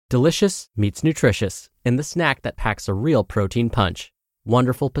Delicious meets nutritious in the snack that packs a real protein punch.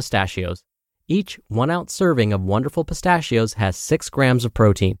 Wonderful Pistachios. Each 1-ounce serving of Wonderful Pistachios has 6 grams of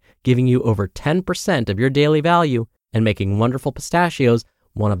protein, giving you over 10% of your daily value and making Wonderful Pistachios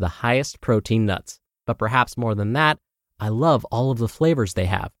one of the highest protein nuts. But perhaps more than that, I love all of the flavors they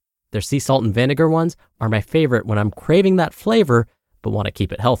have. Their sea salt and vinegar ones are my favorite when I'm craving that flavor but want to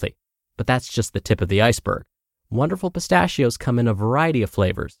keep it healthy. But that's just the tip of the iceberg. Wonderful Pistachios come in a variety of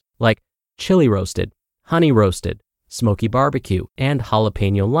flavors, like chili roasted, honey roasted, smoky barbecue, and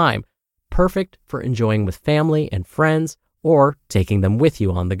jalapeno lime, perfect for enjoying with family and friends or taking them with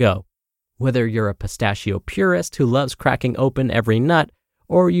you on the go. Whether you're a pistachio purist who loves cracking open every nut,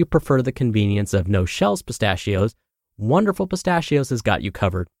 or you prefer the convenience of no-shells pistachios, Wonderful Pistachios has got you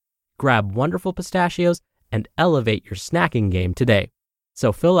covered. Grab Wonderful Pistachios and elevate your snacking game today.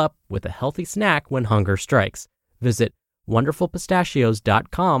 So fill up with a healthy snack when hunger strikes. Visit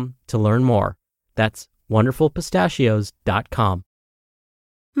wonderfulpistachios.com to learn more. That's wonderfulpistachios.com.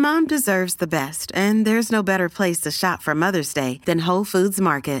 Mom deserves the best, and there's no better place to shop for Mother's Day than Whole Foods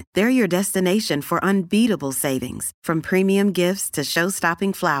Market. They're your destination for unbeatable savings, from premium gifts to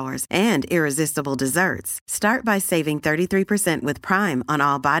show-stopping flowers and irresistible desserts. Start by saving 33% with Prime on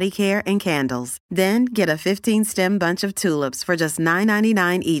all body care and candles. Then get a 15-stem bunch of tulips for just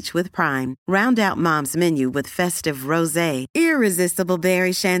 $9.99 each with Prime. Round out Mom's menu with festive rosé, irresistible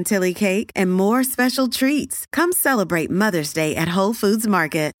berry chantilly cake, and more special treats. Come celebrate Mother's Day at Whole Foods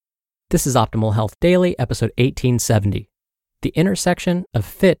Market. This is Optimal Health Daily, episode 1870, The Intersection of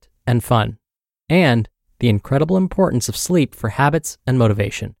Fit and Fun, and The Incredible Importance of Sleep for Habits and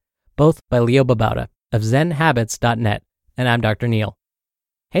Motivation, both by Leo Babauta of zenhabits.net, and I'm Dr. Neil.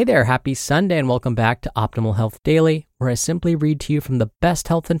 Hey there, happy Sunday, and welcome back to Optimal Health Daily, where I simply read to you from the best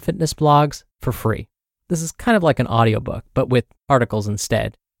health and fitness blogs for free. This is kind of like an audiobook, but with articles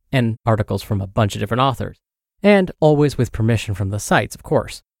instead, and articles from a bunch of different authors, and always with permission from the sites, of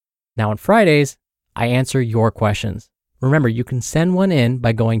course. Now on Fridays, I answer your questions. Remember, you can send one in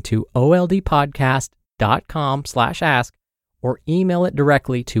by going to oldpodcast.com/ask or email it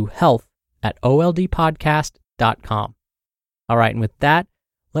directly to health@oldpodcast.com. All right, and with that,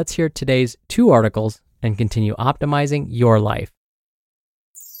 let's hear today's 2 articles and continue optimizing your life.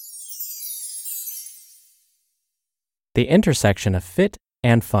 The Intersection of Fit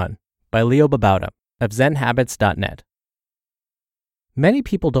and Fun by Leo Babauta of zenhabits.net. Many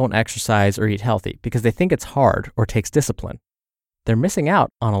people don't exercise or eat healthy because they think it's hard or takes discipline. They're missing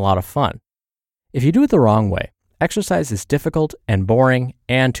out on a lot of fun. If you do it the wrong way, exercise is difficult and boring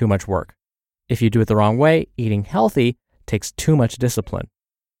and too much work. If you do it the wrong way, eating healthy takes too much discipline.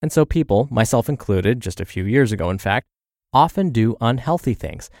 And so people, myself included, just a few years ago in fact, often do unhealthy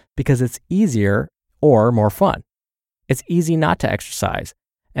things because it's easier or more fun. It's easy not to exercise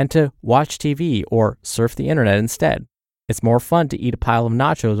and to watch TV or surf the internet instead. It's more fun to eat a pile of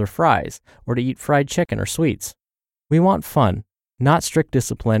nachos or fries, or to eat fried chicken or sweets. We want fun, not strict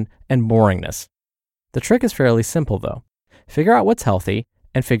discipline and boringness. The trick is fairly simple though. Figure out what's healthy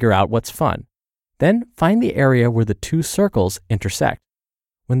and figure out what's fun. Then find the area where the 2 circles intersect.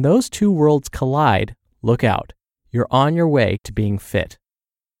 When those 2 worlds collide, look out. You're on your way to being fit.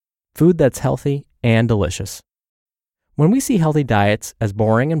 Food that's healthy and delicious. When we see healthy diets as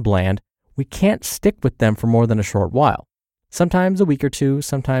boring and bland, we can't stick with them for more than a short while. Sometimes a week or 2,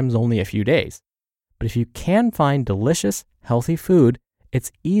 sometimes only a few days. But if you can find delicious, healthy food,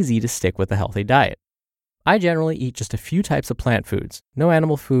 it's easy to stick with a healthy diet. I generally eat just a few types of plant foods, no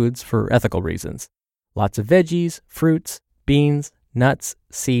animal foods for ethical reasons. Lots of veggies, fruits, beans, nuts,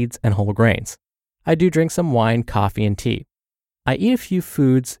 seeds, and whole grains. I do drink some wine, coffee, and tea. I eat a few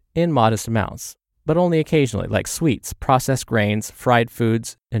foods in modest amounts, but only occasionally, like sweets, processed grains, fried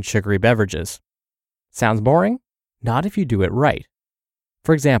foods, and sugary beverages. Sounds boring? Not if you do it right.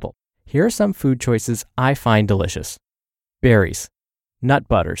 For example, here are some food choices I find delicious. Berries, nut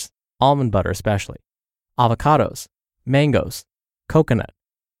butters, almond butter especially, avocados, mangoes, coconut,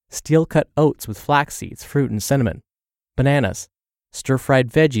 steel-cut oats with flax seeds, fruit, and cinnamon, bananas, stir-fried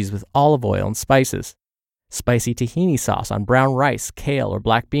veggies with olive oil and spices, spicy tahini sauce on brown rice, kale, or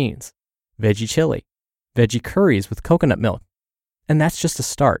black beans, veggie chili, veggie curries with coconut milk. And that's just a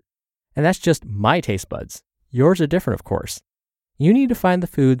start. And that's just my taste buds. Yours are different, of course. You need to find the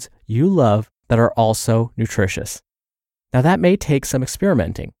foods you love that are also nutritious. Now that may take some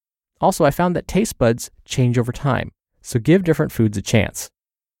experimenting. Also, I found that taste buds change over time, so give different foods a chance.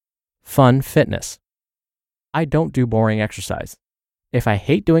 Fun fitness. I don't do boring exercise. If I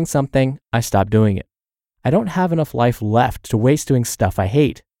hate doing something, I stop doing it. I don't have enough life left to waste doing stuff I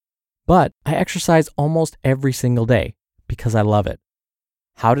hate. But I exercise almost every single day because I love it.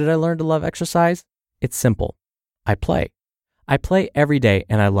 How did I learn to love exercise? It's simple. I play. I play every day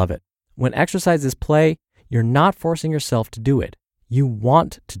and I love it. When exercise is play, you're not forcing yourself to do it. You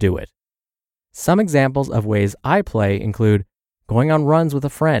want to do it. Some examples of ways I play include going on runs with a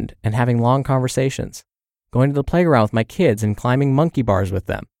friend and having long conversations, going to the playground with my kids and climbing monkey bars with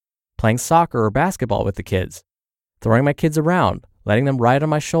them, playing soccer or basketball with the kids, throwing my kids around, letting them ride on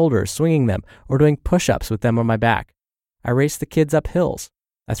my shoulders, swinging them, or doing push-ups with them on my back. I race the kids up hills.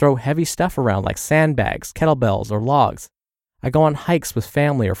 I throw heavy stuff around like sandbags, kettlebells, or logs. I go on hikes with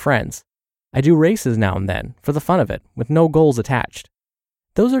family or friends. I do races now and then for the fun of it, with no goals attached.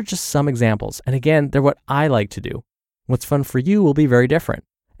 Those are just some examples, and again, they're what I like to do. What's fun for you will be very different.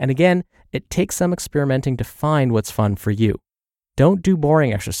 And again, it takes some experimenting to find what's fun for you. Don't do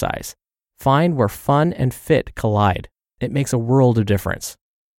boring exercise. Find where fun and fit collide. It makes a world of difference.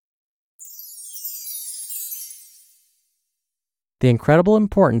 The Incredible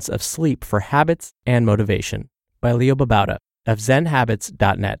Importance of Sleep for Habits and Motivation by Leo Babauta of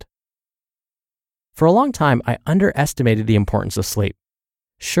ZenHabits.net. For a long time, I underestimated the importance of sleep.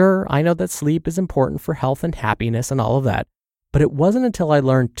 Sure, I know that sleep is important for health and happiness and all of that, but it wasn't until I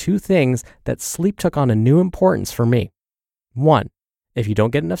learned two things that sleep took on a new importance for me. One, if you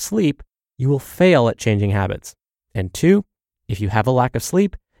don't get enough sleep, you will fail at changing habits. And two, if you have a lack of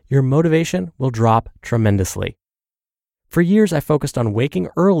sleep, your motivation will drop tremendously. For years, I focused on waking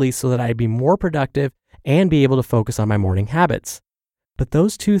early so that I'd be more productive and be able to focus on my morning habits. But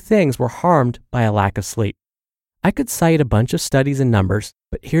those two things were harmed by a lack of sleep. I could cite a bunch of studies and numbers,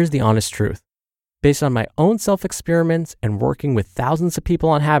 but here's the honest truth. Based on my own self-experiments and working with thousands of people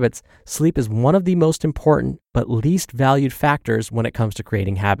on habits, sleep is one of the most important but least valued factors when it comes to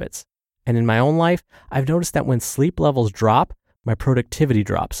creating habits. And in my own life, I've noticed that when sleep levels drop, my productivity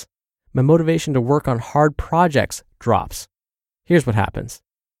drops. My motivation to work on hard projects drops. Here's what happens.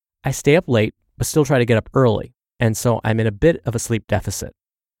 I stay up late, but still try to get up early, and so I'm in a bit of a sleep deficit.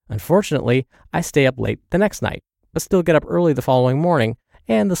 Unfortunately, I stay up late the next night, but still get up early the following morning,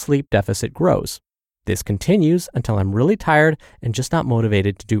 and the sleep deficit grows. This continues until I'm really tired and just not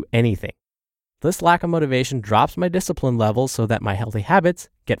motivated to do anything. This lack of motivation drops my discipline levels so that my healthy habits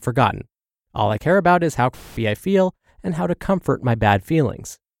get forgotten. All I care about is how crappy I feel and how to comfort my bad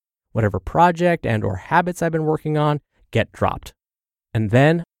feelings. Whatever project and or habits I've been working on get dropped. And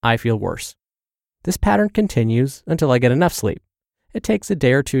then I feel worse. This pattern continues until I get enough sleep. It takes a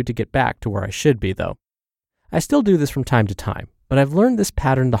day or two to get back to where I should be, though. I still do this from time to time, but I've learned this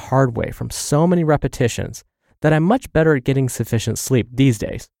pattern the hard way from so many repetitions that I'm much better at getting sufficient sleep these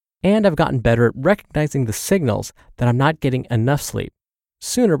days. And I've gotten better at recognizing the signals that I'm not getting enough sleep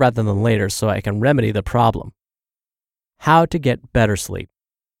sooner rather than later so I can remedy the problem. How to get better sleep.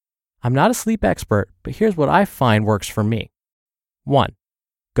 I'm not a sleep expert, but here's what I find works for me. 1.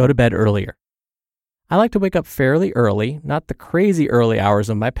 Go to bed earlier. I like to wake up fairly early, not the crazy early hours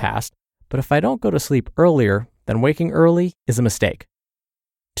of my past, but if I don't go to sleep earlier, then waking early is a mistake.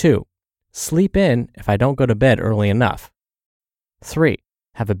 2. Sleep in if I don't go to bed early enough. 3.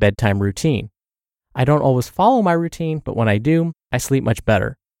 Have a bedtime routine. I don't always follow my routine, but when I do, I sleep much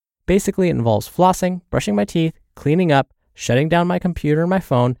better. Basically, it involves flossing, brushing my teeth, cleaning up, shutting down my computer and my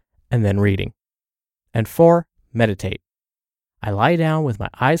phone, and then reading. And 4, meditate. I lie down with my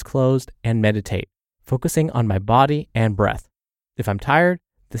eyes closed and meditate, focusing on my body and breath. If I'm tired,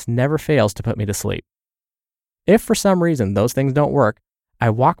 this never fails to put me to sleep. If for some reason those things don't work, I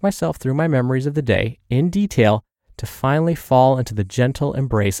walk myself through my memories of the day in detail to finally fall into the gentle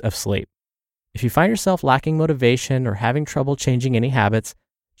embrace of sleep. If you find yourself lacking motivation or having trouble changing any habits,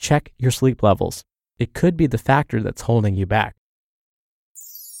 check your sleep levels. It could be the factor that's holding you back.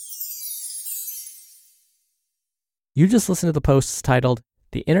 You just listened to the posts titled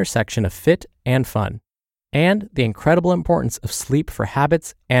The Intersection of Fit and Fun and The Incredible Importance of Sleep for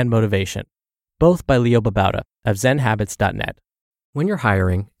Habits and Motivation, both by Leo Babauta of ZenHabits.net. When you're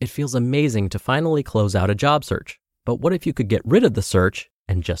hiring, it feels amazing to finally close out a job search. But what if you could get rid of the search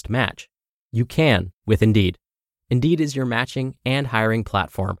and just match? You can with Indeed. Indeed is your matching and hiring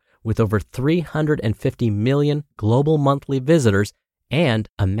platform with over 350 million global monthly visitors and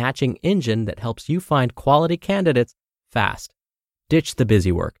a matching engine that helps you find quality candidates fast. Ditch the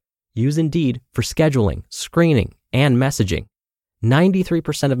busy work. Use Indeed for scheduling, screening, and messaging.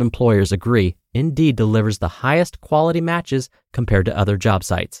 93% of employers agree Indeed delivers the highest quality matches compared to other job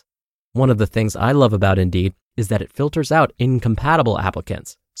sites. One of the things I love about Indeed is that it filters out incompatible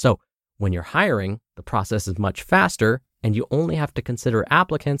applicants. So when you're hiring, the process is much faster and you only have to consider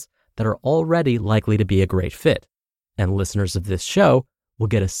applicants that are already likely to be a great fit. And listeners of this show will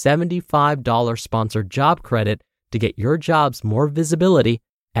get a $75 sponsored job credit to get your jobs more visibility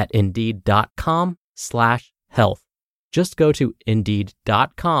at Indeed.com/health. Just go to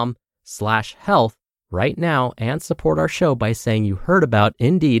Indeed.com/health right now and support our show by saying you heard about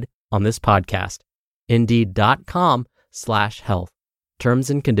Indeed on this podcast. Indeed.com/health. Terms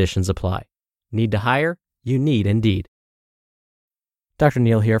and conditions apply. Need to hire? You need Indeed. Dr.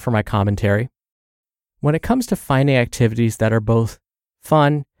 Neal here for my commentary. When it comes to finding activities that are both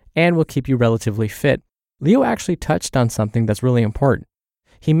fun and will keep you relatively fit, Leo actually touched on something that's really important.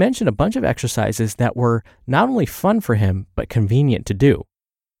 He mentioned a bunch of exercises that were not only fun for him, but convenient to do.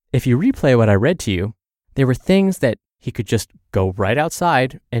 If you replay what I read to you, they were things that he could just go right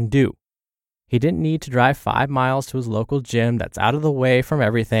outside and do. He didn't need to drive 5 miles to his local gym that's out of the way from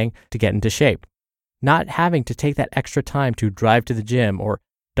everything to get into shape. Not having to take that extra time to drive to the gym or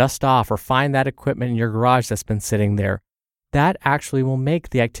dust off or find that equipment in your garage that's been sitting there, that actually will make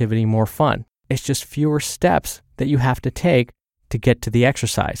the activity more fun. It's just fewer steps that you have to take to get to the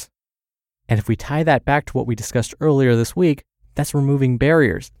exercise. And if we tie that back to what we discussed earlier this week, that's removing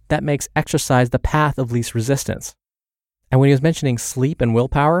barriers. That makes exercise the path of least resistance. And when he was mentioning sleep and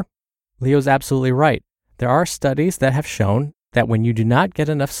willpower, Leo's absolutely right. There are studies that have shown that when you do not get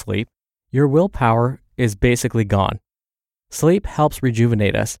enough sleep, your willpower is basically gone. Sleep helps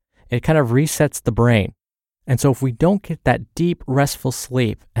rejuvenate us. It kind of resets the brain. And so if we don't get that deep, restful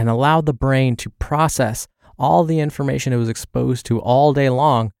sleep and allow the brain to process all the information it was exposed to all day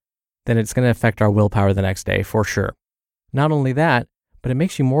long, then it's going to affect our willpower the next day for sure. Not only that, but it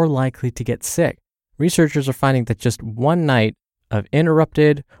makes you more likely to get sick. Researchers are finding that just one night of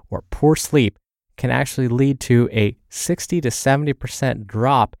interrupted or poor sleep can actually lead to a 60 to 70%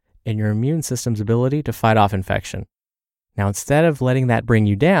 drop in your immune system's ability to fight off infection. Now, instead of letting that bring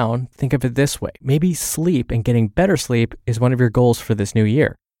you down, think of it this way. Maybe sleep and getting better sleep is one of your goals for this new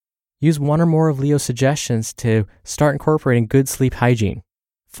year. Use one or more of Leo's suggestions to start incorporating good sleep hygiene.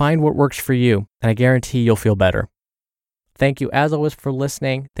 Find what works for you, and I guarantee you'll feel better. Thank you, as always, for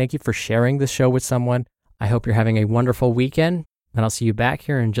listening. Thank you for sharing this show with someone. I hope you're having a wonderful weekend, and I'll see you back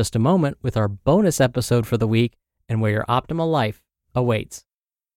here in just a moment with our bonus episode for the week and where your optimal life awaits.